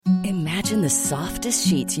Imagine the softest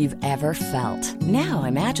sheets you've ever felt. Now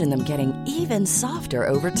imagine them getting even softer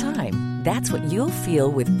over time. That's what you'll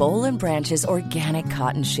feel with Boll and Branch's organic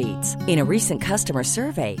cotton sheets. In a recent customer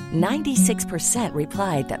survey, 96%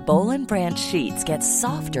 replied that Boll and Branch sheets get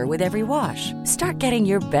softer with every wash. Start getting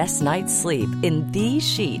your best night's sleep in these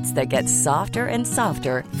sheets that get softer and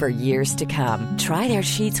softer for years to come. Try their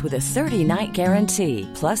sheets with a 30-night guarantee.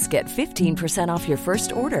 Plus, get 15% off your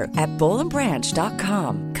first order at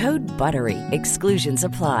bollandbranch.com. Code BUTTERY. Exclusions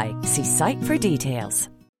apply. See site for details.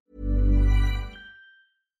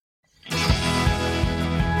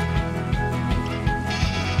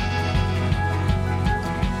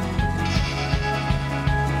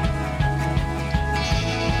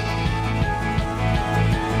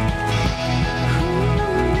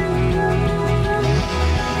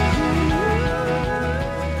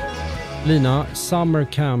 Lina, Summer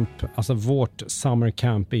Camp, alltså vårt Summer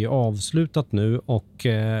Camp är ju avslutat nu och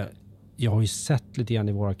jag har ju sett lite grann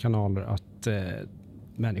i våra kanaler att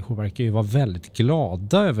människor verkar ju vara väldigt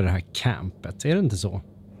glada över det här campet. Är det inte så?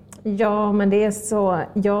 Ja, men det är så.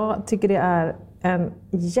 Jag tycker det är en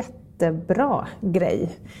jättebra grej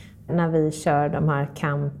när vi kör de här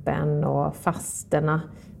campen och fasterna.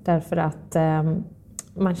 Därför att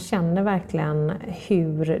man känner verkligen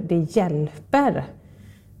hur det hjälper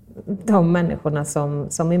de människorna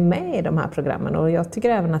som är med i de här programmen. Och jag tycker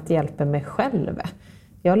även att det hjälper mig själv.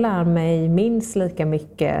 Jag lär mig minst lika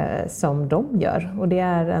mycket som de gör. Och det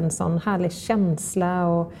är en sån härlig känsla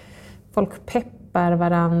och folk peppar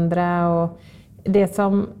varandra. Och det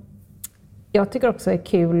som jag tycker också är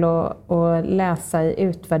kul att läsa i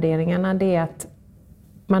utvärderingarna, det är att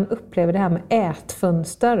man upplever det här med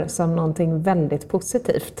ätfönster som någonting väldigt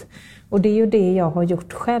positivt. Och det är ju det jag har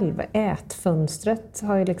gjort själv. Ätfönstret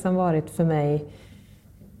har ju liksom varit för mig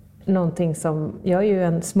någonting som... Jag är ju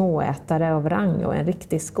en småätare av rang och en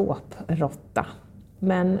riktig skåprotta.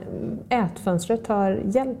 Men ätfönstret har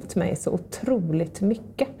hjälpt mig så otroligt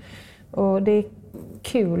mycket. Och det är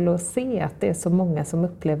kul att se att det är så många som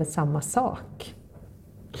upplever samma sak.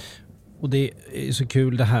 Och det är så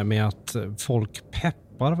kul det här med att folk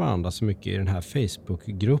peppar varandra så mycket i den här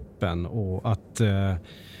Facebookgruppen och att...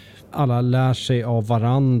 alla lär sig av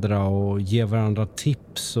varandra och ger varandra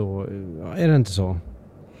tips. Och, är det inte så?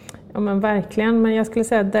 Ja, men verkligen. Men jag skulle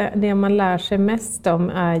säga att det man lär sig mest om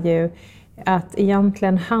är ju att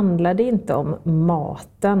egentligen handlar det inte om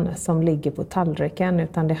maten som ligger på tallriken,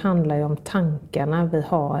 utan det handlar ju om tankarna vi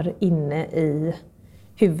har inne i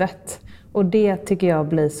huvudet. Och det tycker jag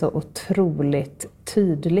blir så otroligt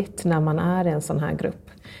tydligt när man är i en sån här grupp.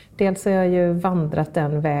 Dels har jag ju vandrat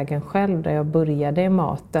den vägen själv där jag började i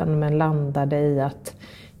maten men landade i att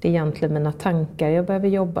det är egentligen mina tankar jag behöver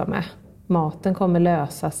jobba med. Maten kommer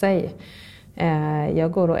lösa sig.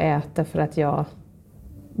 Jag går och äter för att jag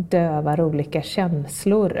dövar olika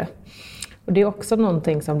känslor. Och det är också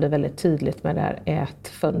någonting som blir väldigt tydligt med det här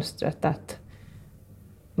ätfönstret, att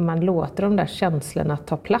man låter de där känslorna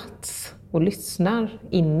ta plats och lyssnar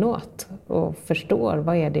inåt och förstår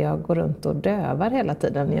vad är det jag går runt och dövar hela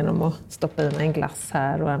tiden genom att stoppa i mig en glass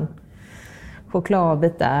här och en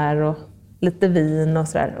chokladbit där och lite vin och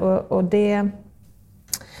sådär. Och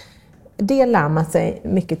det lär man sig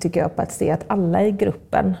mycket, tycker jag, på att se att alla i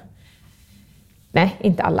gruppen, nej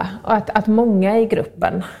inte alla, att många i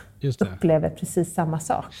gruppen upplever precis samma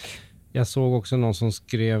sak. Jag såg också någon som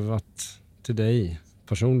skrev till dig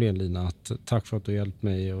personligen, Lina, att tack för att du hjälpt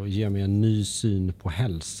mig och ge mig en ny syn på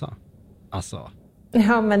hälsa. Alltså.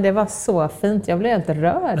 Ja, men det var så fint. Jag blev helt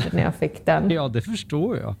rörd när jag fick den. Ja, det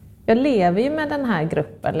förstår jag. Jag lever ju med den här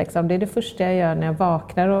gruppen. Liksom. Det är det första jag gör när jag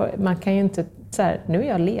vaknar. Och man kan ju inte så här, nu är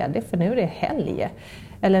jag ledig för nu är det helg.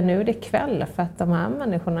 Eller nu är det kväll, för att de här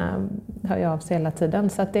människorna hör ju av sig hela tiden.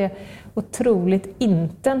 Så att det är otroligt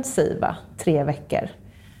intensiva 3 veckor.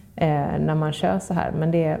 När man kör så här.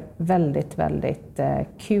 Men det är väldigt, väldigt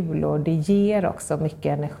kul och det ger också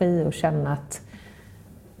mycket energi att känna att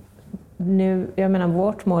nu, jag menar,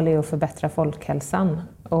 vårt mål är att förbättra folkhälsan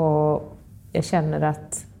och jag känner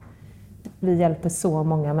att vi hjälper så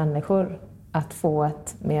många människor att få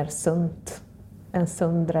en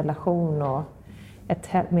sund relation och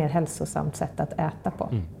ett mer hälsosamt sätt att äta på.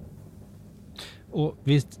 Mm. Och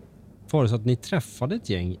visst var det så att ni träffade ett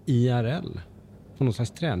gäng IRL på någon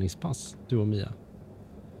slags träningspass, du och Mia?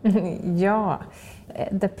 Ja,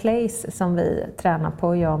 The Place som vi tränar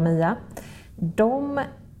på, jag och Mia, de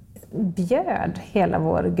bjöd hela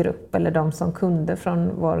vår grupp, eller de som kunde från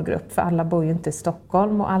vår grupp, för alla bor ju inte i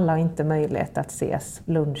Stockholm och alla har inte möjlighet att ses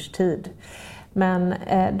lunchtid. Men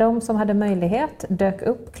de som hade möjlighet dök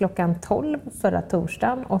upp klockan 12 förra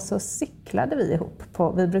torsdagen och så cyklade vi ihop.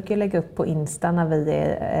 Vi brukar lägga upp på Insta när vi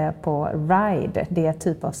är på ride. Det är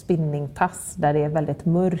typ av spinningpass där det är väldigt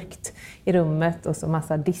mörkt i rummet och så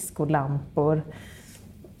massa discolampor.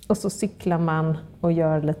 Och så cyklar man och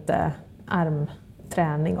gör lite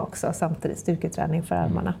armträning också, samtidigt styrketräning för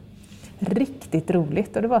armarna. Riktigt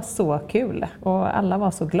roligt och det var så kul och alla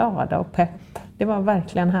var så glada och pepp. Det var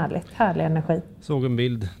verkligen härlig energi. Såg en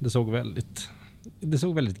bild, det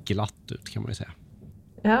såg väldigt glatt ut kan man ju säga.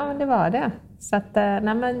 Ja, det var det. Så att,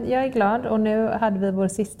 men jag är glad och nu hade vi vår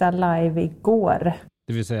sista live igår.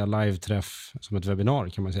 Det vill säga live-träff som ett webbinar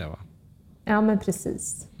kan man säga, va? Ja, men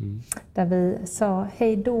precis. Där vi sa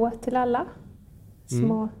hej då till alla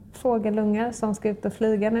små fågelungar som ska ut och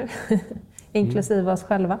flyga nu, inklusive oss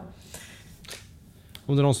själva.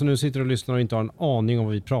 Om det är någon som nu sitter och lyssnar och inte har en aning om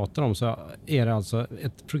vad vi pratar om, så är det alltså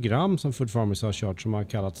ett program som Food Pharmacy har kört som har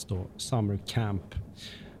kallats då Summer Camp.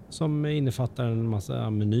 Som innefattar en massa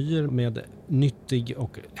menyer med nyttig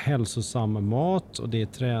och hälsosam mat, och det är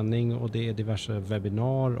träning och det är diverse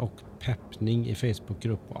webbinar och peppning i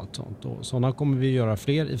Facebookgrupp och allt sånt. Och sådana kommer vi göra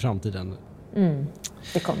fler i framtiden.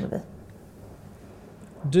 Det kommer vi.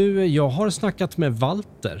 Du, jag har snackat med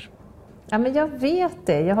Walter. Ja, men jag vet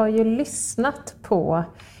det. Jag har ju lyssnat på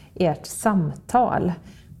ert samtal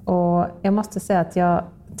och jag måste säga att jag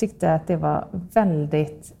tyckte att det var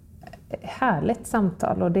väldigt härligt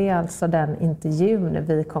samtal, och det är alltså den intervjun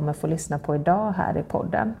vi kommer få lyssna på idag här i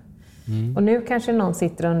podden. Och nu kanske någon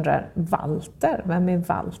sitter och undrar, Walter, vem är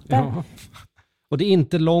Walter? Ja. Och det är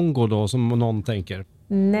inte Longo då som någon tänker?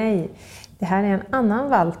 Nej, det här är en annan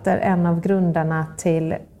Walter, en av grundarna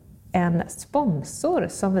till en sponsor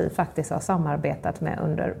som vi faktiskt har samarbetat med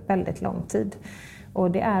under väldigt lång tid.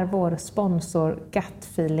 Och det är vår sponsor Gut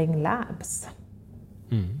Feeling Labs.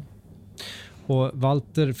 Och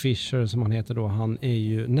Walter Fischer, som han heter då, han är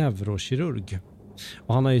ju neurokirurg.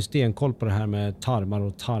 Och han har ju stenkoll på det här med tarmar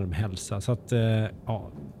och tarmhälsa. Så att,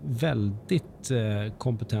 ja, väldigt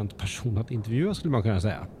kompetent person att intervjua skulle man kunna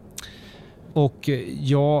säga. Och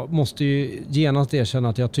jag måste ju genast erkänna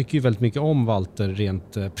att jag tycker ju väldigt mycket om Walter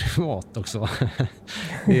rent privat också.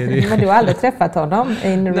 Men du har aldrig träffat honom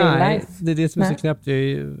in real life? Nej, det är det som är så knäppt. Jag har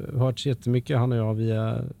ju hört så jättemycket, han och jag,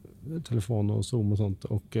 via telefon och Zoom och sånt.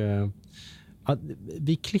 Och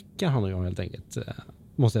vi klickar, han och jag, helt enkelt,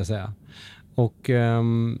 måste jag säga. Och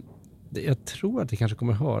jag tror att det kanske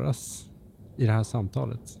kommer höras i det här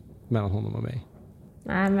samtalet mellan honom och mig.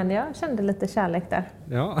 Nej, men jag kände lite kärlek där.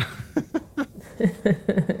 Ja.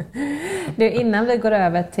 Du, innan vi går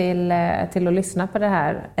över till att lyssna på det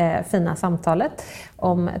här fina samtalet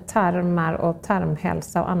om tarmar och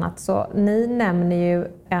tarmhälsa och annat, så ni nämner ju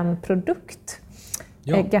en produkt,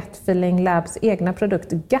 Gut Feeling Labs egna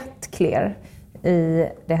produkt Gut Clear, i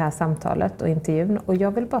det här samtalet och intervjun. Och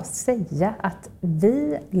jag vill bara säga att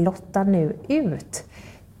vi lottar nu ut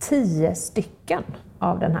 10 stycken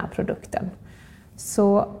av den här produkten.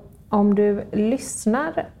 Så om du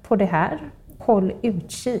lyssnar på det här, håll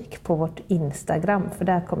utkik på vårt Instagram, för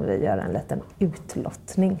där kommer vi göra en liten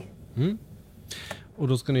utlottning. Och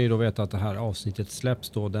då ska ni då veta att det här avsnittet släpps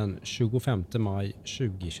då den 25 maj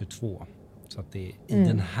 2022. Så att det är i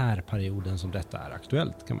den här perioden som detta är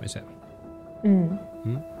aktuellt, kan man ju säga.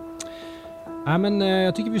 Ja, men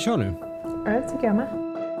jag tycker vi kör nu. Ja, det tycker jag med.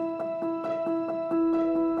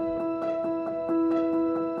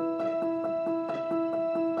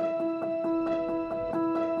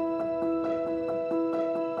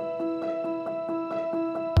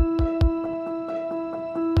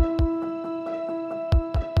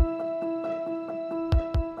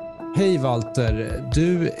 Hej Walter,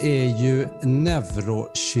 du är ju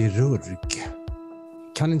neurokirurg.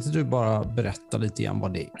 Kan inte du bara berätta lite grann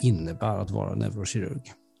vad det innebär att vara neurokirurg?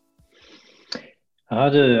 Ja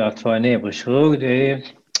du, att vara neurokirurg, det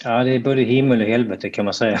är både himmel och helvete kan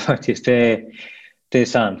man säga faktiskt. Det är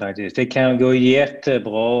sant faktiskt. Det kan gå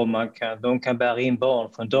jättebra. De kan bära in barn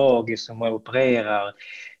från dagis som opererar,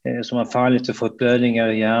 som har fallit och fått blödningar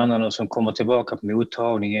i hjärnan och som kommer tillbaka på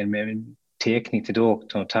mottagningen med teckning till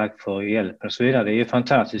doktorn, tack för hjälpen och så vidare. Det är ju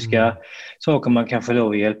fantastiska saker man kan få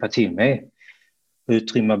lov att hjälpa till med.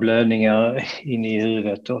 Utrymma blödningar in i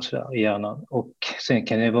huvudet och så där, i hjärnan. Och sen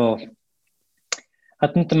kan det vara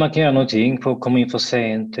att inte man kan göra någonting, för att komma in för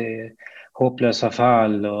sent, hopplösa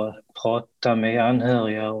fall och prata med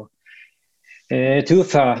anhöriga. Och,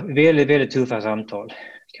 väldigt, väldigt tuffa samtal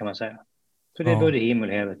kan man säga. Så det är både himmel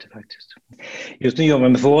och helvete faktiskt. Just nu jobbar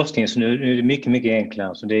man med forskning, så nu är det mycket, mycket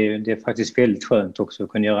enklare. Så det är faktiskt väldigt skönt också att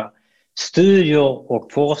kunna göra studier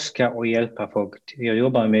och forska och hjälpa folk. Jag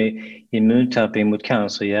jobbar med immunterapi mot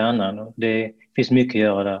cancer i hjärnan. Och det finns mycket att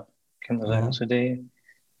göra där, kan man säga. Så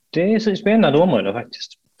det är så spännande område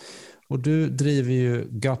faktiskt. Och du driver ju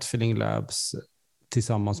Gut Feeling Labs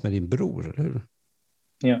tillsammans med din bror, eller hur?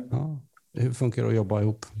 Ja. Hur funkar det att jobba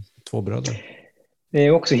ihop 2 bröder? Det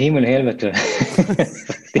är också himmel och helvete.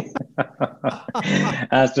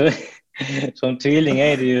 Alltså, som tvilling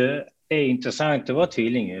är det ju intressant att vara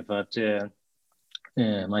tvilling för att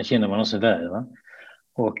man känner varandra så väl. Va?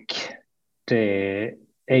 Och det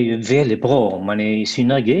är ju väldigt bra om man är i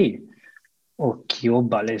synergi och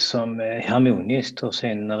jobbar liksom harmoniskt, och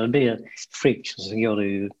sen när det blir friction så går det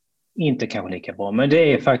ju inte kanske lika bra. Men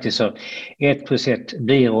det är faktiskt så, 1 + 1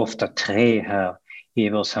 blir ofta 3 här i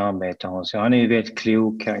vårt samarbete. Så han är ju väldigt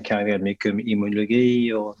klok, han kan väldigt mycket om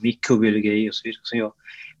immunologi och mikrobiologi och så vidare. Så jag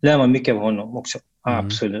lär mig mycket av honom också,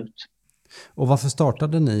 absolut. Och varför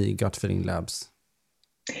startade ni Gut Feeling Labs?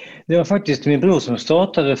 Det var faktiskt min bror som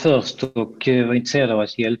startade först och var intresserad av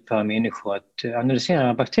att hjälpa människor att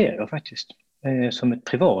analysera bakterier faktiskt. Som ett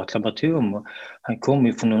privat laboratorium. Han kom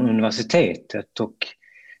ju från universitetet och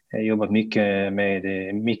jobbat mycket med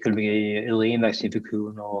mikrobiologi,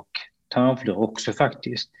 urinvägsinfektioner och tarmflora också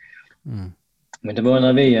faktiskt. Men det var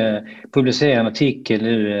när vi publicerade en artikel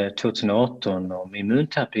nu 2018 om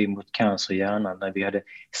immunterapi mot cancer i hjärnan, där vi hade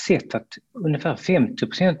sett att ungefär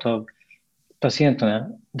 50% av patienterna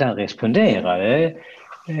där responderade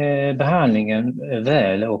behandlingen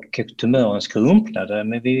väl och tumören skrumpnade,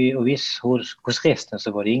 men hos resten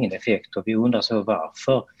så var det ingen effekt, och vi undrar så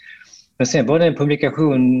varför. Men sen var det en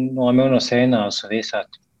publikation några månader senare som visade att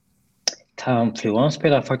tarmfloran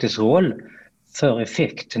spelar faktiskt roll för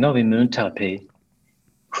effekten av immunterapi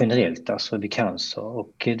generellt, alltså vid cancer.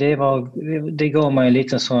 Och det gav mig en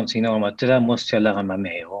liten sån signal om att det där måste jag lära mig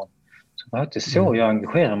mer om. Så det var faktiskt så jag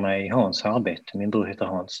engagerar mig i Hans arbete. Min bror heter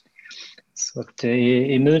Hans. Så att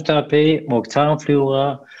immunterapi och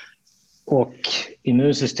tarmflora och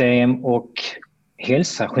immunsystem och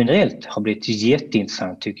hälsa generellt har blivit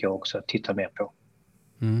jätteintressant, tycker jag också, att titta mer på.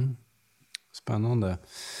 Spännande.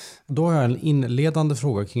 Då har jag en inledande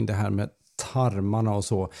fråga kring det här med tarmarna och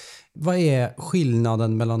så. Vad är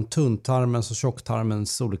skillnaden mellan tunntarmens och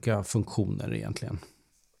tjocktarmens olika funktioner egentligen?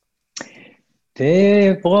 Det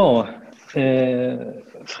är en bra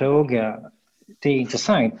fråga. Det är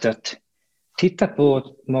intressant att titta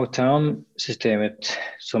på mag-tarmsystemet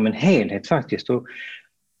som en helhet faktiskt. Och,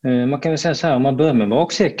 man kan väl säga så här, om man börjar med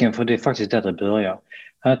magsäcken, för det är faktiskt där det börjar,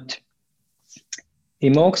 att i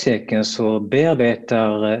magsäcken så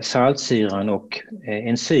bearbetar saltsyran och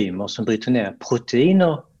enzymer som bryter ner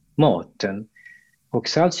proteiner maten. Och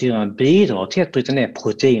saltsyran bidrar till att bryta ner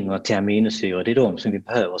proteinerna till aminosyror. Det är de som vi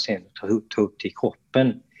behöver sen ta upp till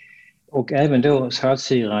kroppen. Och även då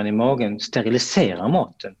saltsyran i magen steriliserar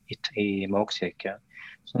maten i magsäcken.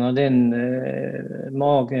 Så när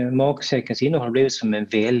magsäckens innehåll har blivit som en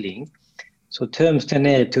välling, så töms den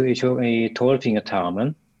ner i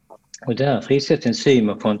tolvfingertarmen. Och där frisätts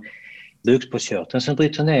enzymer från bukspottkörteln som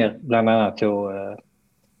bryter ner bland annat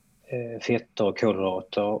fetter och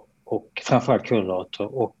kolhydrater, och framförallt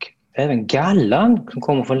kolhydrater, och även gallan som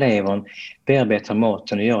kommer från levern bearbetar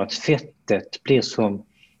maten och gör att fettet blir som,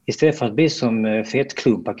 istället för att bli som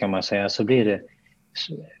fettklumpar kan man säga, så blir det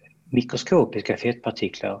mikroskopiska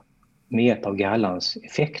fettpartiklar med hjälp av gallans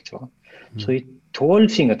effekt. Va? Så i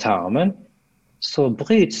tolvfingertarmen så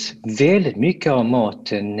bryts väldigt mycket av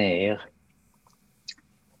maten ner.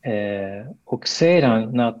 Och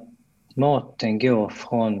sedan när maten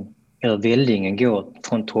vällingen går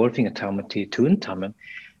från tolvfingertarmen till tunntarmen,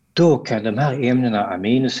 då kan de här ämnena,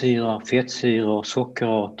 aminosyror, fettsyror,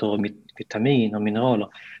 sockerarter, vitaminer och mineraler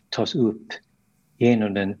tas upp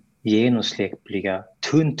genom den genomsläppliga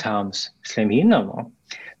tunntarmsslemhinnan.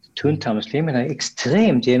 Tunntarmsslemhinnan är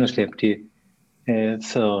extremt genomsläpplig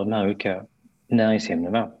för de här olika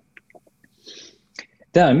näringsämnena.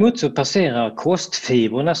 Däremot så passerar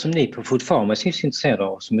kostfibrerna, som ni på Food Pharmacy är intresserade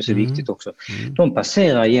av, som är så viktigt också, de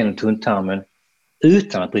passerar genom tunntarmen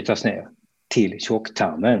utan att brytas ner till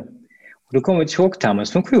tjocktarmen. Och då kommer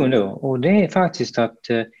tjocktarmens funktion då, och det är faktiskt att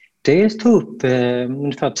dels ta upp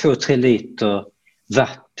ungefär 2-3 liter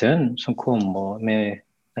vatten som kommer med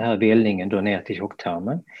den här vällningen då ner till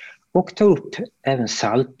tjocktarmen, och ta upp även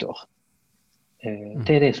salter.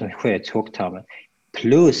 Det är det som sker i tjocktarmen.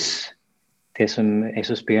 Plus det som är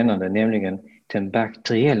så spännande, nämligen den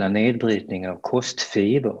bakteriella nedbrytningen av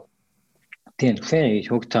kostfiber. Den sker i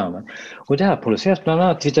tjocktarmen. Och där produceras bland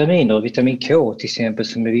annat vitaminer och vitamin K till exempel,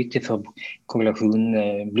 som är viktigt för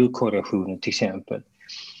blodkoagulationen till exempel.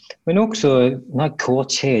 Men också de här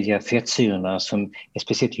kortkedjiga fettsyrorna som är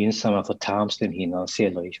speciellt gynnsamma för tarmslemhinnans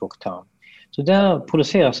celler i tjocktarm. Så där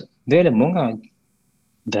produceras väldigt många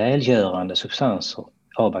välgörande substanser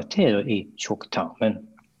av bakterier i tjocktarmen.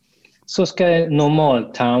 Så ska en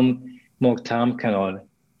normal mag-tarmkanal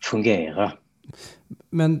fungera.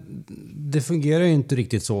 Men det fungerar ju inte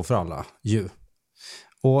riktigt så för alla ju.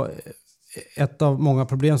 Och ett av många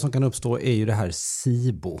problem som kan uppstå är ju det här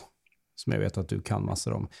SIBO, som jag vet att du kan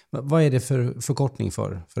massor om. Vad är det för förkortning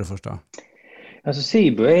för det första? Alltså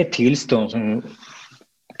SIBO är ett tillstånd som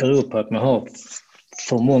beror på att man har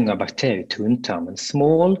för många bakterier i tunntarmen.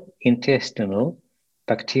 Small intestinal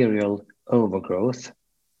bacterial overgrowth.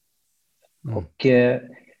 Och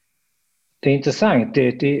det är intressant, det är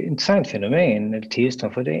ett intressant fenomen, ett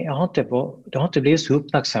tillstånd, för det har inte blivit så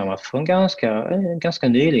uppmärksammat från ganska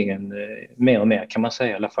nyligen, mer och mer kan man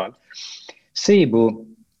säga i alla fall. SIBO,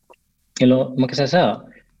 eller man kan säga så här,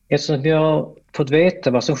 eftersom vi har fått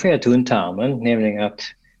veta vad som sker i tunntarmen, nämligen att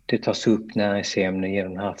det tas upp näringsämnen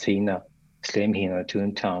genom den här fina slemhinnan i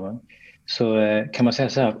tunntarmen, så kan man säga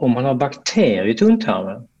så här, om man har bakterier i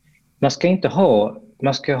tunntarmen, man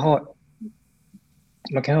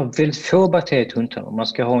kan ha väldigt få bakterier i tunntarmen. Man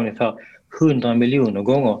ska ha ungefär 100 miljoner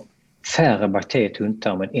gånger färre bakterier i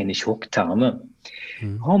tunntarmen än i tjocktarmen.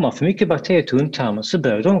 Har man för mycket bakterier i tunntarmen så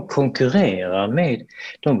börjar de konkurrera med,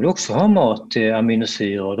 de vill också ha mat,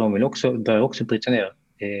 aminosyror, och de börjar också bryta ner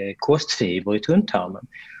kostfiber i tunntarmen.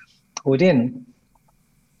 Och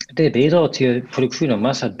det bidrar till produktion av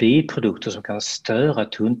massa biprodukter som kan störa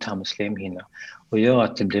tunntarmens slemhinna och göra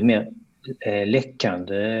att det blir mer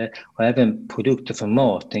läckande, och även produkter från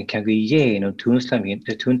maten kan gå igenom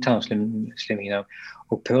tunntarmsslemhinnan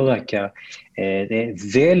och påverka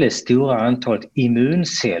det väldigt stora antalet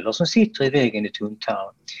immunceller som sitter i väggen i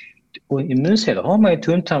tunntarmen. Och immunceller har man i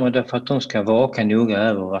tunntarmen därför att de ska vaka noga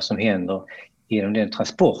över vad som händer genom den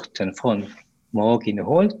transporten från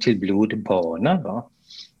maginnehåll till blodbanan. Va?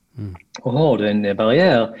 Och har du en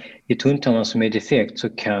barriär i tunntarmen som är defekt så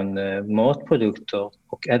kan matprodukter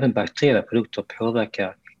och även bakteriella produkter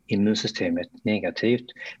påverka immunsystemet negativt.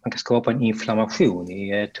 Man kan skapa en inflammation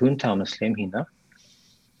i tunntarmens slemhinna.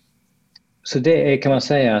 Så det kan man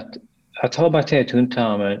säga att ha bakterier i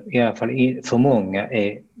tunntarmen, i alla fall för många,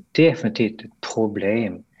 är definitivt ett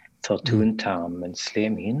problem för tunntarmens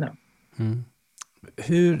slemhinna. Mm.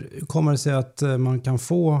 Hur kommer det sig att man kan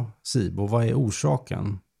få SIBO? Vad är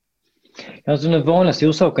orsaken? Alltså den vanligaste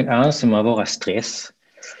orsaken anser man vara stress.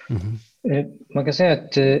 Man kan säga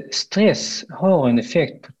att stress har en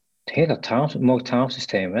effekt på hela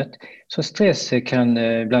mag-tarmsystemet. Så stress kan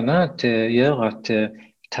bland annat göra att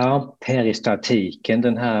tarmperistatiken,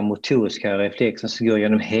 den här motoriska reflexen som går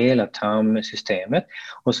genom hela tarmsystemet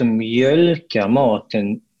och som mjölkar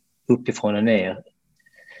maten uppifrån och ner,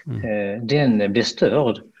 den blir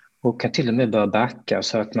störd och kan till och med börja backa,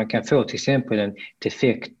 så att man kan få till exempel en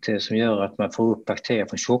defekt som gör att man får upp bakterier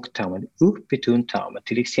från tjocktarmen upp i tunntarmen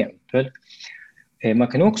till exempel.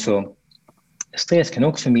 Stress kan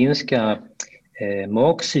också minska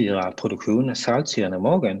magsyraproduktion, saltsyran i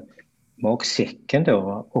magen, magsäcken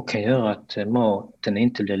då, och kan göra att maten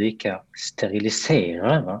inte blir lika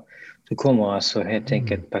steriliserad. Va? Då kommer alltså helt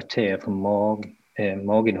enkelt bakterier från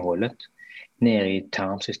maginnehållet ner i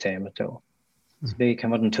tarmsystemet då. Så det kan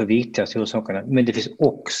vara de två viktigaste orsakerna. Men det finns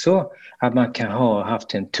också att man kan ha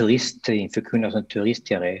haft en turistinfektion, alltså en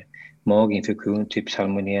turistdiarré, maginfektion, typ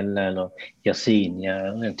salmonella eller yersinia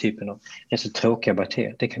eller den typen av rätt så tråkiga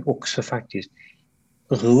bakterier. Det kan också faktiskt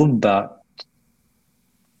rubba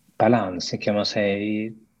balansen, kan man säga,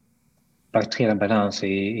 i bakteriella balanser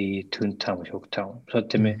i tunntarm och tjocktarm.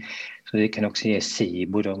 Så det kan också ge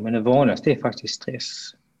SIBO då, men det vanligaste är faktiskt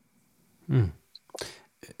stress.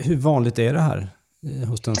 Hur vanligt är det här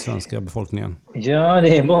hos den svenska befolkningen? Ja,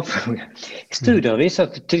 det är en bra fråga. Studier har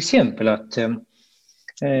visat till exempel att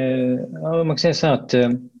man kan säga så att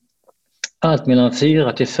allt mellan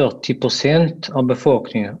 4-40% av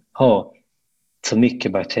befolkningen har för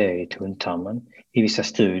mycket bakterier i tunntarmen i vissa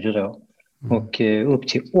studier då. Och upp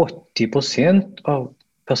till 80% av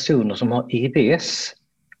personer som har IBS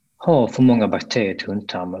har för många bakterier i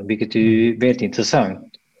tunntarmen, vilket är ju väldigt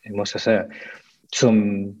intressant, måste jag säga,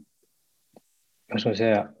 som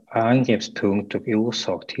angreppspunkt och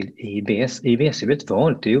orsak till IBS. IBS är väldigt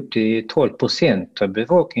vanligt, det är upp till 12% av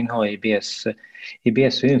befolkningen har IBS.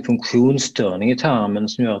 IBS är en funktionsstörning i tarmen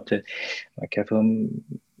som gör att man kan få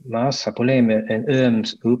massa problem med en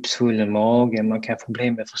uppsvullen mage, man kan få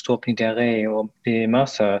problem med förstoppning, diarré, och det är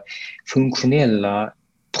massa funktionella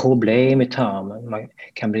problem i tarmen. Man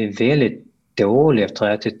kan bli väldigt dålig efter att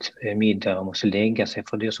ha ätit middag och måste lägga sig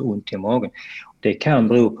för det är så ont i magen. Det kan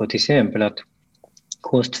bero på till exempel att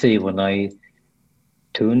kostfibrerna i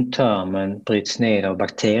tunntarmen bryts ner av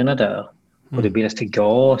bakterierna där Och det bildas det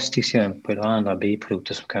gas till exempel och andra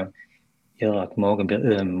biprodukter som kan göra att magen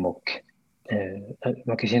blir öm och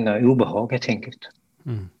man kan känna obehag helt enkelt.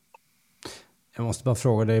 Jag måste bara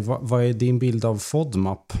fråga dig, vad är din bild av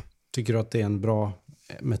FODMAP? Tycker du att det är en bra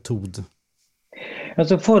metod?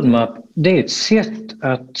 Alltså FODMAP, det är ett sätt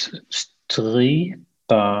att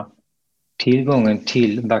strypa tillgången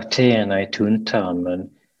till bakterierna i tunntarmen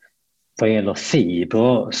vad gäller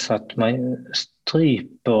fibrer, så att man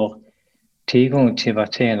stryper tillgången till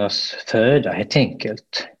bakteriernas föda helt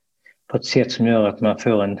enkelt. På ett sätt som gör att man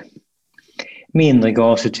får en mindre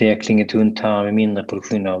gasutveckling i tunntarmen, mindre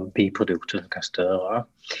produktion av biprodukter som kan störa.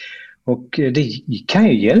 Och det kan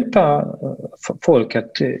ju hjälpa folk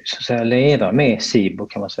att, så att säga, leva med SIBO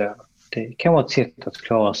kan man säga. Det kan vara ett sätt att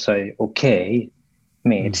klara sig okej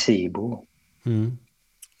med SIBO.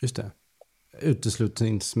 Just det.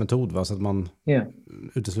 Uteslutningsmetod, va? Så att man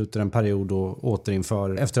utesluter en period och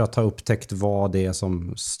återinför efter att ha upptäckt vad det är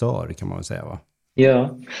som stör, kan man väl säga, va?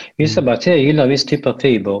 Ja, vissa bakterier gillar viss typ av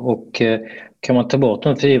fiber och kan man ta bort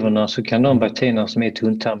de fibrerna så kan de bakterierna som är i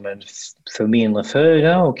tunntarmen få mindre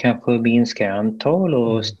föda och kanske minska antal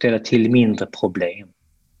och ställa till mindre problem.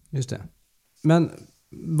 Just det. Men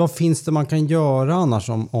vad finns det man kan göra annars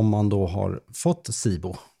om man då har fått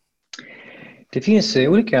SIBO? Det finns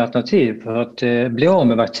olika alternativ för att bli av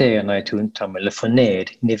med bakterierna i tunntarmen eller få ned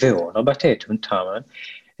nivån av bakterier i tunntarmen.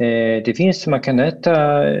 Det finns, man kan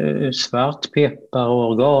äta svartpeppar och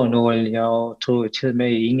organolja och tror till och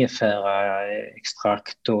med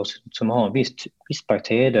ingefäraextrakt som har en viss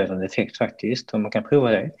bakteriedödande effekt faktiskt, och man kan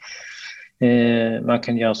prova det. Man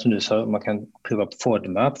kan göra som du sa, man kan prova på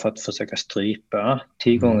FODMAP för att försöka strypa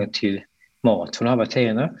tillgången till mat från de här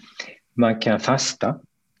bakterierna. Man kan fasta.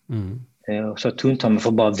 Så att tunntarmen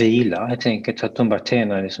får bara vila helt enkelt, så att de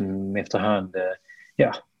bakterierna liksom efterhand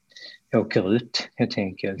åker ut helt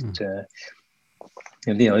enkelt.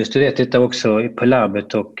 Vi har ju studerat detta också på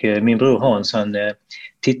labbet och min bror Hans han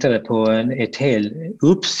tittade på ett hel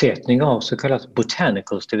uppsättning av så kallat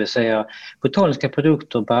botanicals, det vill säga botaniska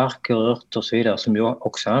produkter, barker, örter och så vidare som ju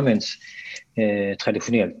också används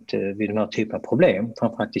traditionellt vid den här typen av problem,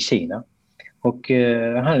 framförallt i Kina. Och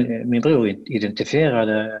min bror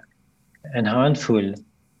identifierade en handfull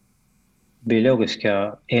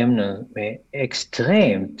biologiska ämnen med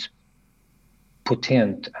extremt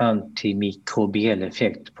potent antimikrobiell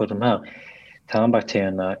effekt på de här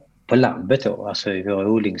tarmbakterierna på labbet då, alltså i våra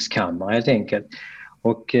odlingskammare helt enkelt.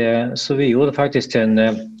 Och så vi gjorde faktiskt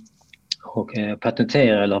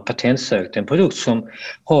patentsökte en produkt som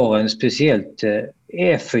har en speciellt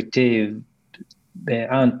effektiv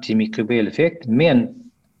antimikrobiell effekt,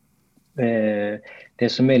 men det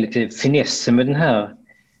som är lite finessen med den här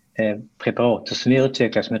preparatet som vi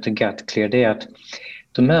utvecklar som heter GutClear, det är att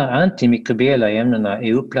de här antimikrobiella ämnena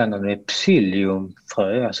är uppblandade med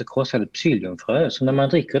psylliumfrö, alltså krossade psylliumfrö. Så när man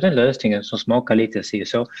dricker den lösningen som smakar lite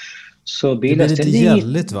så bildas det lite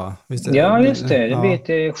gälligt, va? Visst ja, just det. Det blir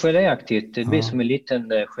lite geléaktigt. Det blir som en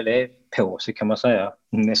liten gelépåse kan man säga.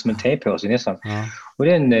 Som en tepåse nästan. Ja. Och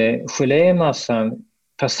den gelémassan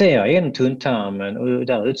passerar genom tunntarmen och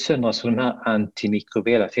där utsöndras de här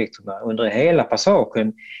antimikrobiella effekterna under hela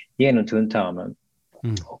passagen genom tunntarmen.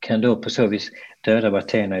 Och kan då på så vis döda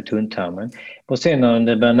bakterierna i tunntarmen. Och sen när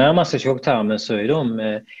det börjar närma sig tjocktarmen så är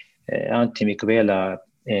de antimikrobiella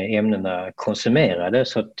ämnena konsumerade,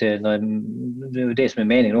 så att det är det som är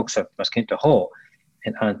meningen också, att man ska inte ha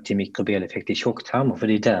en antimikrobiell effekt i tjocktarmen, för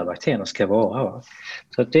det är där bakterierna ska vara. Va?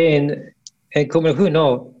 Så att det är en kombination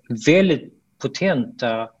av väldigt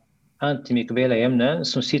potenta antimikrobiella ämnen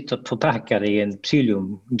som sitter förpackade i en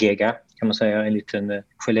psylliumgegga, kan man säga, en liten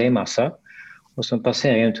gelémassa, och som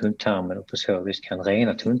passerar genom tunntarmen och på så vis kan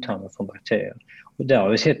rena tunntarmen från bakterier. Och där har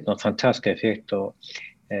vi sett några fantastiska effekter.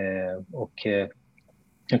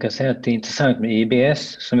 Jag kan säga att det är intressant med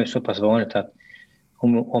IBS som är så pass vanligt att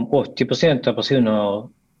om 80% av personer har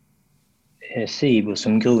SIBO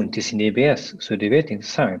som grund till sin IBS, så det är väldigt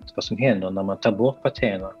intressant vad som händer när man tar bort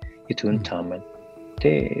bakterierna i tunntarmen.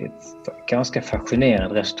 Det är ganska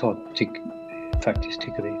fascinerande resultat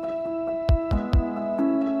tycker vi.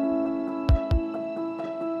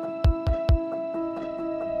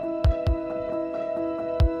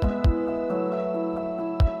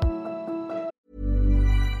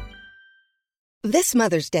 This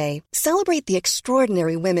Mother's Day, celebrate the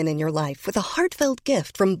extraordinary women in your life with a heartfelt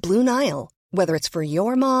gift from Blue Nile. Whether it's for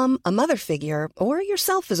your mom, a mother figure, or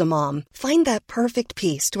yourself as a mom, find that perfect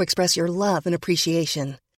piece to express your love and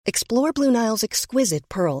appreciation. Explore Blue Nile's exquisite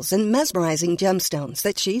pearls and mesmerizing gemstones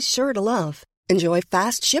that she's sure to love. Enjoy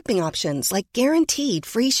fast shipping options like guaranteed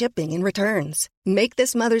free shipping and returns. Make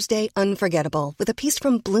this Mother's Day unforgettable with a piece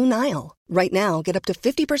from Blue Nile. Right now, get up to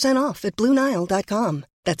 50% off at BlueNile.com.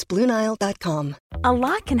 That's BlueNile.com. A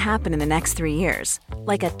lot can happen in the next 3 years.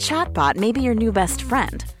 Like a chatbot may be your new best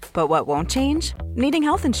friend. But what won't change? Needing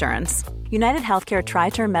health insurance. United Healthcare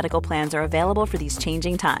Tri-Term Medical Plans are available for these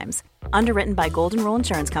changing times. Underwritten by Golden Rule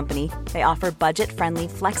Insurance Company, they offer budget-friendly,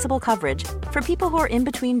 flexible coverage for people who are in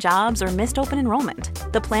between jobs or missed open enrollment.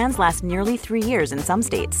 The plans last nearly 3 years in some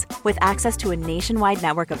states, with access to a nationwide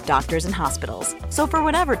network of doctors and hospitals. So for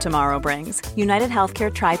whatever tomorrow brings, United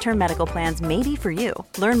Healthcare Tri-Term Medical Plans may be for you.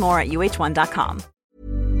 Learn more at uh1.com.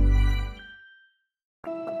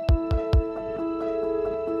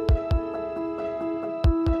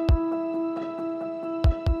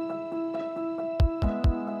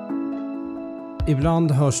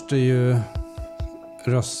 Ibland hörs det ju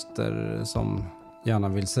röster som gärna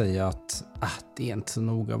vill säga att det är inte så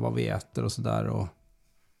noga vad vi äter och sådär, och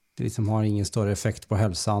det liksom har ingen större effekt på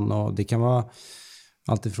hälsan. Och det kan vara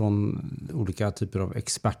allt ifrån olika typer av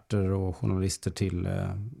experter och journalister till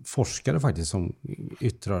forskare faktiskt som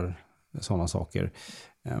yttrar sådana saker.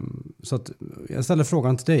 Så att jag ställer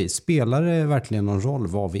frågan till dig, spelar det verkligen någon roll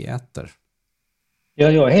vad vi äter?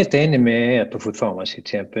 Ja, jag är helt enig med er på Food Pharmacy till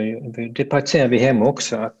exempel. Det praktiserar vi hemma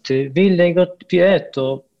också. Att vi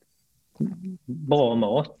äter bra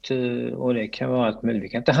mat, och det kan vara allt möjligt. Vi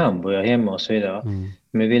kan inte hamburgare hemma och så vidare.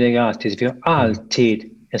 Men vi har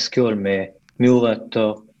alltid en skål med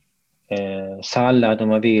morötter, sallad om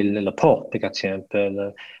man vill, eller paprika till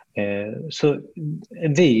exempel. Så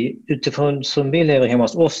vi, utifrån som vi lever hemma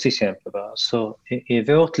hos oss till exempel, så i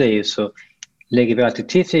vårt liv så lägger vi alltid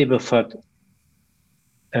till fiber för att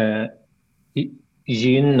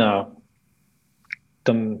gynna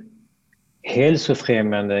de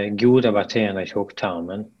hälsofrämjande goda bakterierna i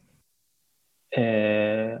tjocktarmen.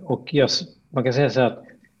 Och man kan säga så att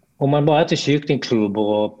om man bara äter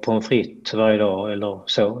kycklingklubbor och pommes frites varje dag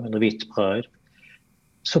eller vitt bröd,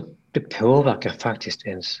 så det påverkar faktiskt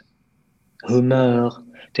ens humör,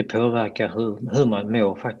 det påverkar hur man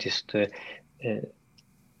mår faktiskt.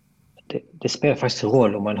 Det spelar faktiskt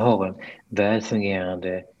roll om man har en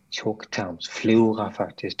välfungerande tjocktarmsflora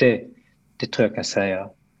faktiskt. Det tror jag kan säga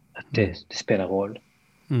att det spelar roll.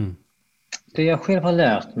 Det jag själv har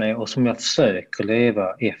lärt mig och som jag försöker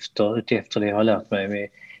leva efter det jag har lärt mig med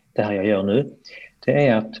det här jag gör nu, det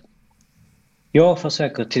är att jag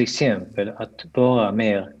försöker till exempel att vara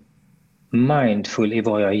mer mindful i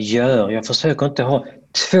vad jag gör. Jag försöker inte ha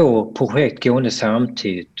 2 projekt gående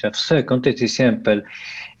samtidigt. Jag försöker inte till exempel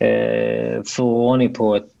få ordning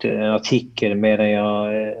på en artikel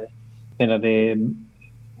medan det är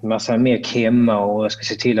massa mer hemma och jag ska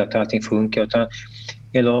se till att allting funkar.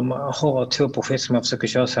 Eller man har 2 projekt som man försöker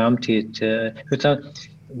köra samtidigt. Utan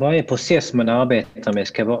varje process man arbetar med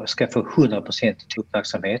ska få 100%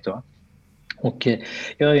 uppmärksamhet. Och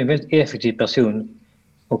jag är en väldigt effektiv person.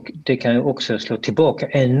 Och det kan ju också slå tillbaka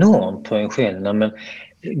enormt på en själv när man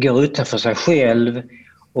går utanför sig själv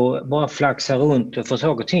och bara flaxar runt och får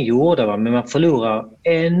saker och ting gjorda. Men man förlorar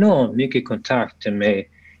enormt mycket kontakten med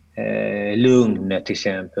lugnet till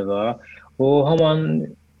exempel. Och har man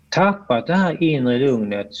tappat det här inre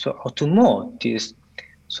lugnet så automatiskt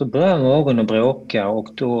så börjar magen att bråka och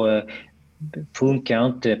då funkar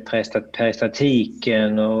inte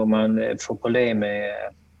prestatiken och man får problem med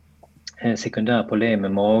en sekundär problem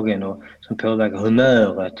med magen och som påverkar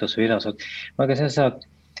humöret och så vidare. Så att man kan säga så att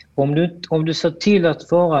om du ser till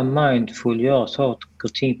att vara mindful, gör saker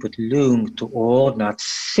och ting på ett lugnt och ordnat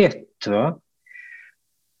sätt,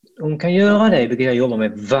 om du kan göra det, vilket jag jobbar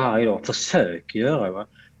med varje dag, försök göra,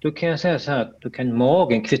 då kan jag säga så här att då kan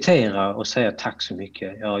magen kvittera och säga tack så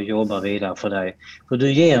mycket, jag jobbar vidare för dig. För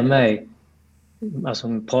du ger mig,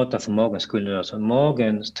 alltså prata för magens skull nu, alltså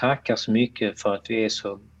magen tackar så mycket för att vi är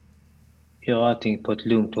så, gör allting på ett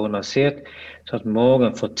lugnt och ordnat sätt så att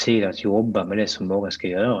magen får tid att jobba med det som magen ska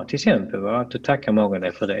göra. Till exempel, att du tackar magen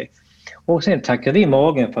dig för det. Och sen tackar vi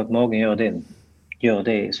magen för att magen gör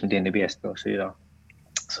det som den är bäst på och så vidare.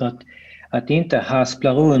 Så att inte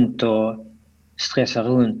haspla runt och stressa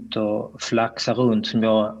runt och flaxa runt som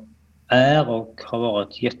jag är och har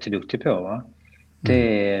varit jätteduktig på.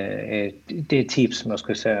 Det är ett tips som jag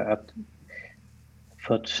skulle säga, att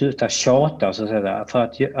för att sluta tjata så att säga, för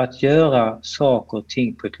att göra saker och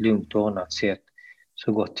ting på ett lugnt och ordnat sätt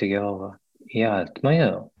så gott det går i allt man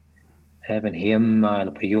gör. Även hemma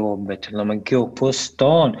eller på jobbet eller när man går på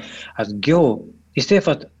stan. Att gå, istället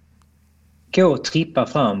för att gå och trippa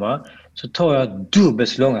fram, så tar jag dubbelt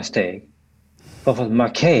så långa steg. Bara för att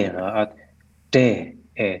markera att det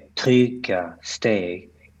är trygga steg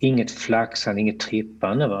inget flaxande, inget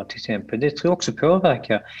trippande, va, till exempel. Det tror jag också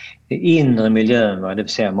påverkar den inre miljön, va, det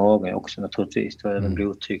vill säga magen också naturligtvis, och även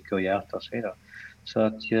blodtryck och hjärta och så vidare. Så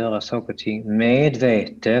att göra saker och ting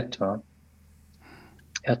medvetet, va.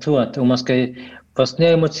 Jag tror att om man ska vara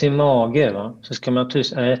snäll mot sin mage, va, så ska man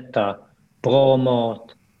naturligtvis äta bra mat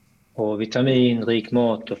och vitaminrik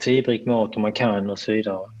mat och fiberrik mat om man kan och så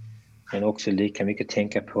vidare. Men också lika mycket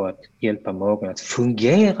tänka på att hjälpa magen att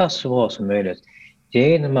fungera så bra som möjligt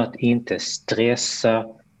genom att inte stressa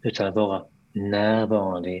utan att vara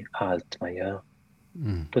närvarande i allt man gör.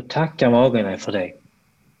 Då tackar magen för det.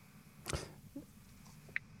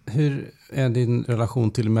 Hur är din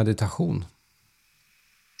relation till meditation?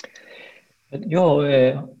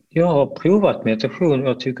 Jag har provat meditation och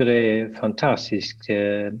jag tycker det är fantastiskt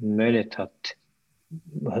möjligt att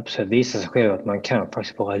visa sig själv att man kan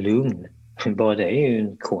faktiskt vara lugn. Bara det är ju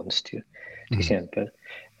en konst till exempel.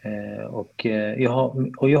 Och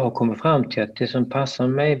jag har kommit fram till att det som passar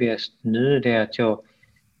mig bäst nu är att jag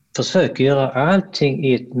försöker göra allting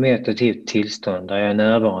i ett meditativt tillstånd där jag är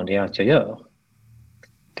närvarande i allt jag gör.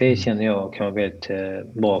 Det känner jag kan vara väldigt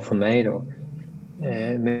bra för mig då.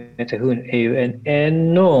 Meditation är ju en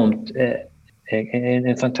enormt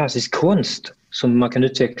en fantastisk konst som man kan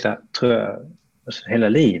utveckla, tror jag, hela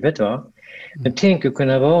livet, va. Men tänk att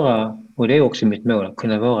kunna vara, och det är också mitt mål, att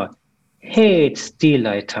kunna vara helt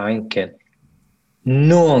stilla i tanken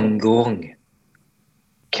någon gång.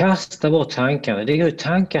 Kasta bort tankarna. Det är ju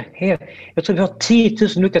tankar helt. Jag tror vi har 10 000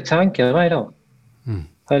 olika tankar varje dag.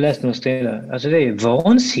 Har jag läst någon ställe. Alltså det är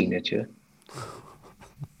vansinnigt ju.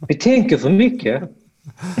 Vi tänker för mycket.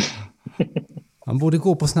 Man borde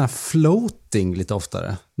gå på sån här floating lite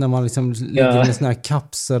oftare. När man liksom ligger i en sån här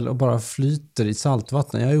kapsel och bara flyter i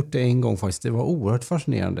saltvatten. Jag har gjort det en gång faktiskt. Det var oerhört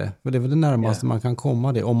fascinerande. Och det är väl det närmaste man kan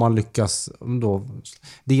komma det. Om man lyckas då.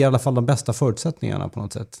 Det är i alla fall de bästa förutsättningarna på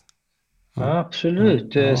något sätt. Ja.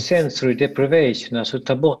 Absolut. Sensory deprivation. Alltså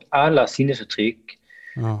ta bort alla sinnesuttryck.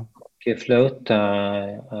 Ja. Och flöta.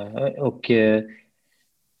 Och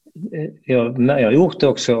jag har gjort det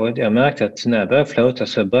också och jag märkte att när jag började flöta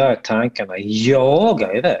så började tankarna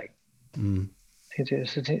jaga iväg.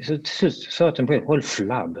 Så till slut sa jag till mig själv, håll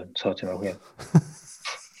flabben, sa jag till mig själv.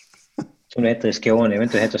 Som det heter i Skåne, jag vet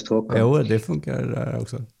inte hur det heter i Stockholm. Jo, det funkar där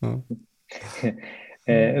också. Ja.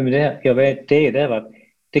 Men jag vet,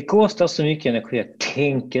 det kostar så mycket energi att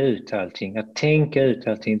tänka ut allting. Att tänka ut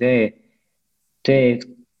allting, det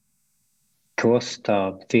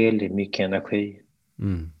kostar väldigt mycket energi.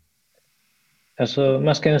 Alltså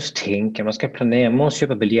man ska ens tänka, man ska planera, man måste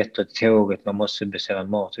köpa biljetter till tåget, man måste beställa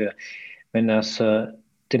mat och så. Men alltså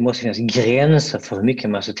det måste finnas gränser för hur mycket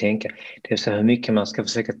man ska tänka. Det vill säga hur mycket man ska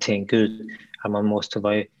försöka tänka ut att man måste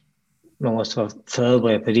vara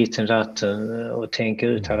förberedd på ditt och datten och tänka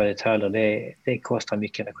ut alla detaljer. Det kostar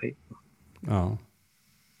mycket energi. Ja.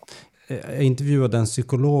 Jag intervjuade en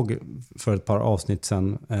psykolog för ett par avsnitt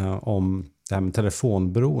sedan om det här med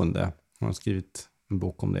telefonberoende. Hon har skrivit en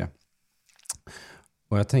bok om det.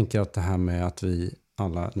 Och jag tänker att det här med att vi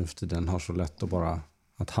alla nu för tiden har så lätt att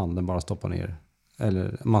att handen bara stoppar ner.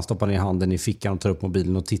 Eller man stoppar ner handen i fickan och tar upp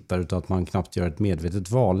mobilen och tittar utan att man knappt gör ett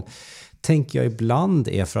medvetet val. Tänker jag ibland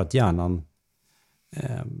är för att hjärnan,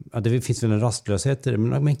 det finns väl en rastlöshet i det,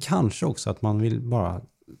 men kanske också att man vill bara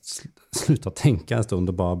sluta tänka en stund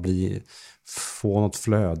och bara få något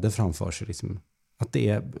flöde framför sig. Liksom. Att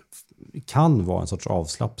det kan vara en sorts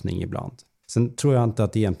avslappning ibland. Sen tror jag inte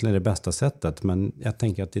att det egentligen är det bästa sättet, men jag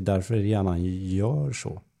tänker att det är därför hjärnan gör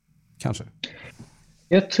så. Kanske.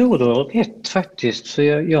 Jag tror du har rätt faktiskt. Så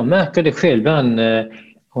jag märker det själv ibland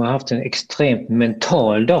och har haft en extremt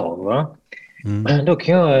mental dag. Va? Då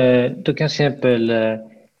kan jag till exempel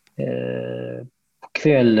på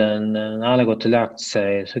kvällen när alla gått och lagt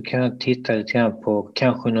sig så kan jag titta lite grann på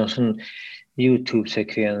kanske någon sån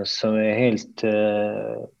YouTube-sekvens som är helt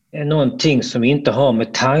någonting som inte har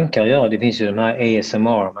med tankar att göra. Det finns ju de här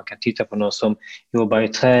ASMR, man kan titta på någon som jobbar i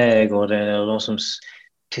trädgården eller någon som,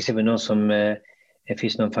 till exempel någon som det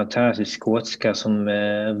finns någon fantastisk skotska som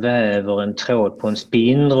väver en tråd på en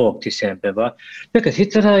spinnrock till exempel. Va? Jag kan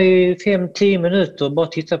sitta där i 5-10 minuter och bara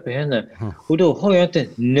titta på henne. Och då har jag inte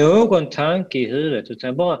någon tanke i huvudet utan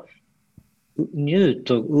jag bara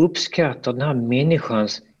njuter och uppskattar den här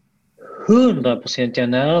människans 100%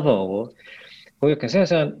 närvaro. Och jag kan säga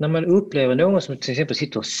så här, när man upplever någon som till exempel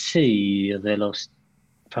sitter och syr eller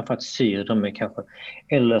framförallt syr de är kanske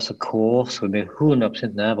eller så korsor med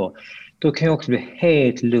 100% närvaro. Då kan jag också bli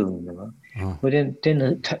helt lugn. Va? Och den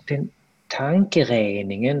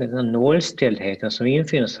tankereningen, den här nollställheten som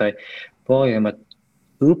infinner sig bara genom att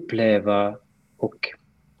uppleva och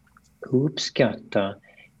uppskatta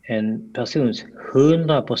en persons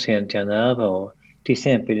 100% närvaro, till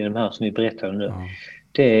exempel i de här som vi berättade nu. Ja.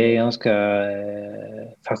 Det är ganska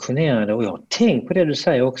fascinerande, och jag har tänkt på det du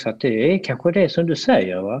säger också, att det är kanske det som du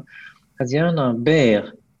säger, va? Att hjärnan ber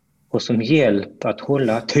oss som hjälp att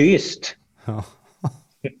hålla tyst. Ja.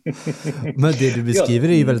 Men det du beskriver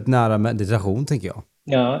är ju väldigt nära meditation, tänker jag.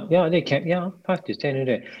 Ja, faktiskt är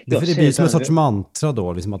det. Det blir som en sorts mantra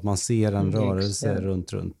då, liksom att man ser en rörelse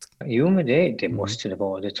runt. Jo, men det måste det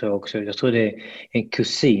vara, det tror jag också. Jag tror det är en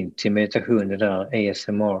kusin till meditation, det där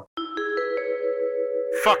ASMR.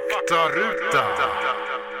 Faktaruta.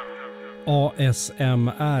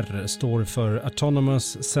 ASMR står för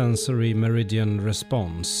Autonomous Sensory Meridian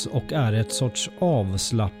Response och är ett sorts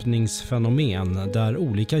avslappningsfenomen där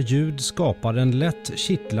olika ljud skapar en lätt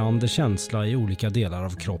kittlande känsla i olika delar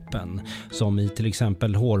av kroppen, som i till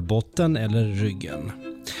exempel hårbotten eller ryggen.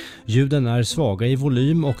 Ljuden är svaga i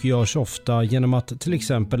volym och görs ofta genom att till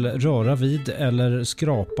exempel röra vid eller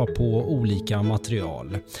skrapa på olika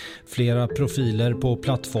material. Flera profiler på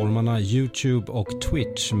plattformarna YouTube och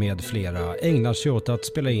Twitch med flera ägnar sig åt att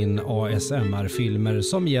spela in ASMR-filmer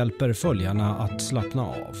som hjälper följarna att slappna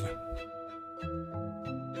av.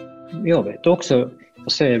 Jag vet också,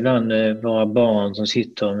 jag ser ibland våra barn som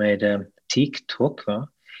sitter med TikTok, va?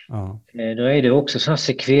 Ja. Då är det också sådana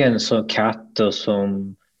sekvenser av katter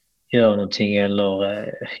som gör någonting eller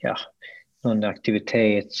någon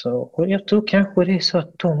aktivitet. Och jag tror kanske det är så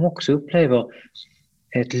att de också upplever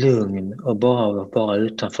ett lugn och bara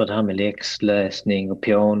utanför det här med läxläsning och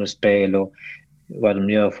pianospel och vad de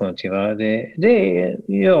gör för någonting. Va?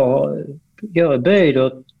 Jag är böjd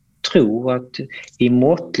att tro att i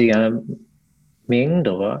måttliga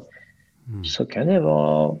mängder, va? Så kan det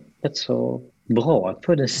vara rätt så bra att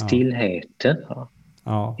få den stillheten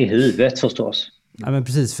i huvudet förstås. Ja, men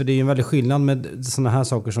precis, för det är ju en väldig skillnad med sådana här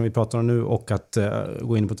saker som vi pratar om nu och att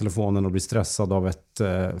gå in på telefonen och bli stressad av ett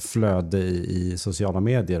flöde i sociala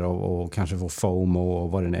medier och kanske få FOMO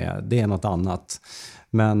och vad det är. Det är något annat.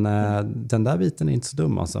 Men den där biten är inte så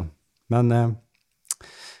dum alltså. Men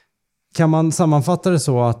kan man sammanfatta det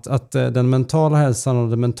så att den mentala hälsan och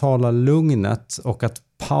det mentala lugnet och att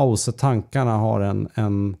pausa tankarna har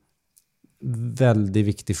en väldigt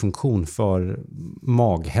viktig funktion för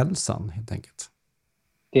maghälsan helt enkelt?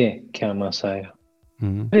 Det kan man säga.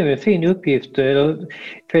 Det är en fin uppgift. Jag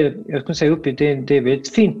skulle säga uppgift, det är ett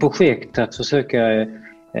fint projekt att försöka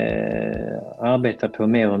arbeta på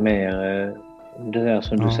mer och mer. Det där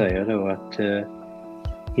som du säger då, att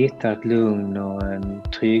hitta ett lugn och en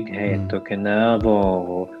trygghet och en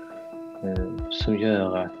närvaro som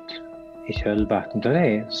gör att i kölvattnet av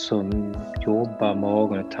det som jobbar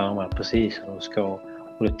magen och tarmarna precis som de ska,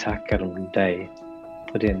 och då tackar de dig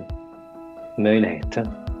för den möjligheten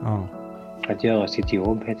att göra sitt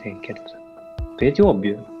jobb helt enkelt. Det är ett jobb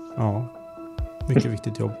ju. Ja, mycket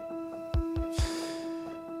viktigt jobb.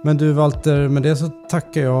 Men du Walter, med det så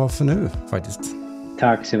tackar jag för nu faktiskt.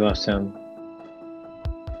 Tack Sebastian.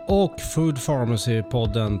 Och Food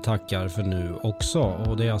Pharmacy-podden tackar för nu också.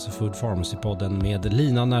 Och det är alltså Food Pharmacy-podden med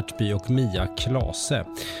Lina Närtby och Mia Klase.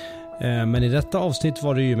 Men i detta avsnitt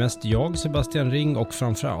var det ju mest jag, Sebastian Ring, och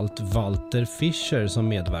framförallt Walter Fischer som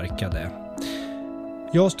medverkade.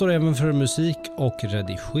 Jag står även för musik och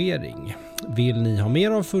redigering. Vill ni ha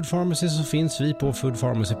mer av Food Pharmacy så finns vi på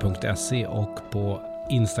foodpharmacy.se och på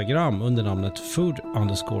Instagram under namnet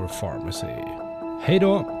food_pharmacy. Hej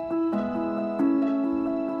då!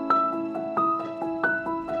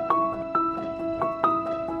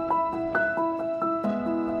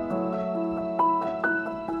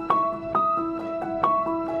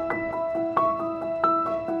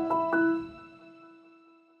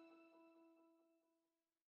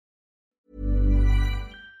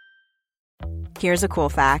 Here's a cool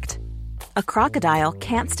fact. A crocodile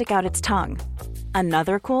can't stick out its tongue.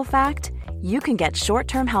 Another cool fact, you can get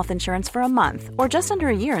short-term health insurance for a month or just under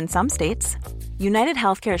a year in some states. United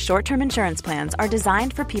Healthcare short-term insurance plans are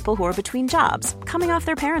designed for people who are between jobs, coming off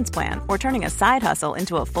their parents' plan, or turning a side hustle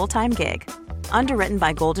into a full-time gig. Underwritten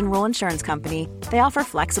by Golden Rule Insurance Company, they offer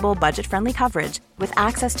flexible, budget-friendly coverage with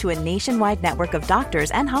access to a nationwide network of doctors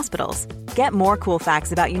and hospitals. Get more cool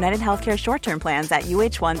facts about United Healthcare short-term plans at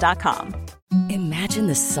uh1.com. Imagine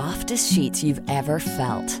the softest sheets you've ever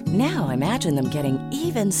felt. Now imagine them getting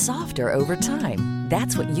even softer over time.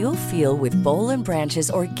 That's what you'll feel with Boll & Branch's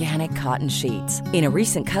organic cotton sheets. In a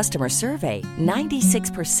recent customer survey,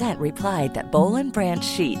 96% replied that Boll & Branch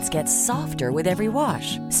sheets get softer with every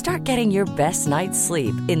wash. Start getting your best night's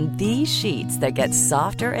sleep in these sheets that get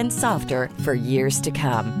softer and softer for years to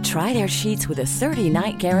come. Try their sheets with a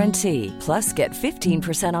 30-night guarantee. Plus, get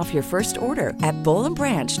 15% off your first order at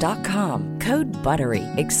bollandbranch.com. Code BUTTERY.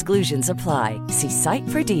 Exclusions apply. See site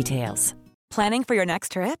for details. Planning for your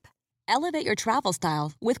next trip? Elevate your travel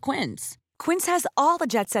style with Quince. Quince has all the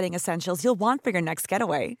jet-setting essentials you'll want for your next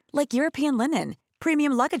getaway, like European linen,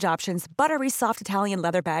 premium luggage options, buttery soft Italian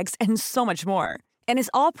leather bags, and so much more. And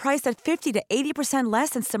is all priced at 50 to 80% less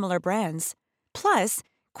than similar brands. Plus,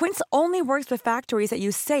 Quince only works with factories that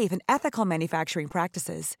use safe and ethical manufacturing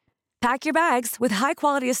practices. Pack your bags with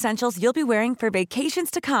high-quality essentials you'll be wearing for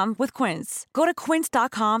vacations to come with Quince. Go to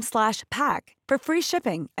quince.com/pack for free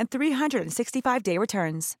shipping and 365-day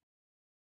returns.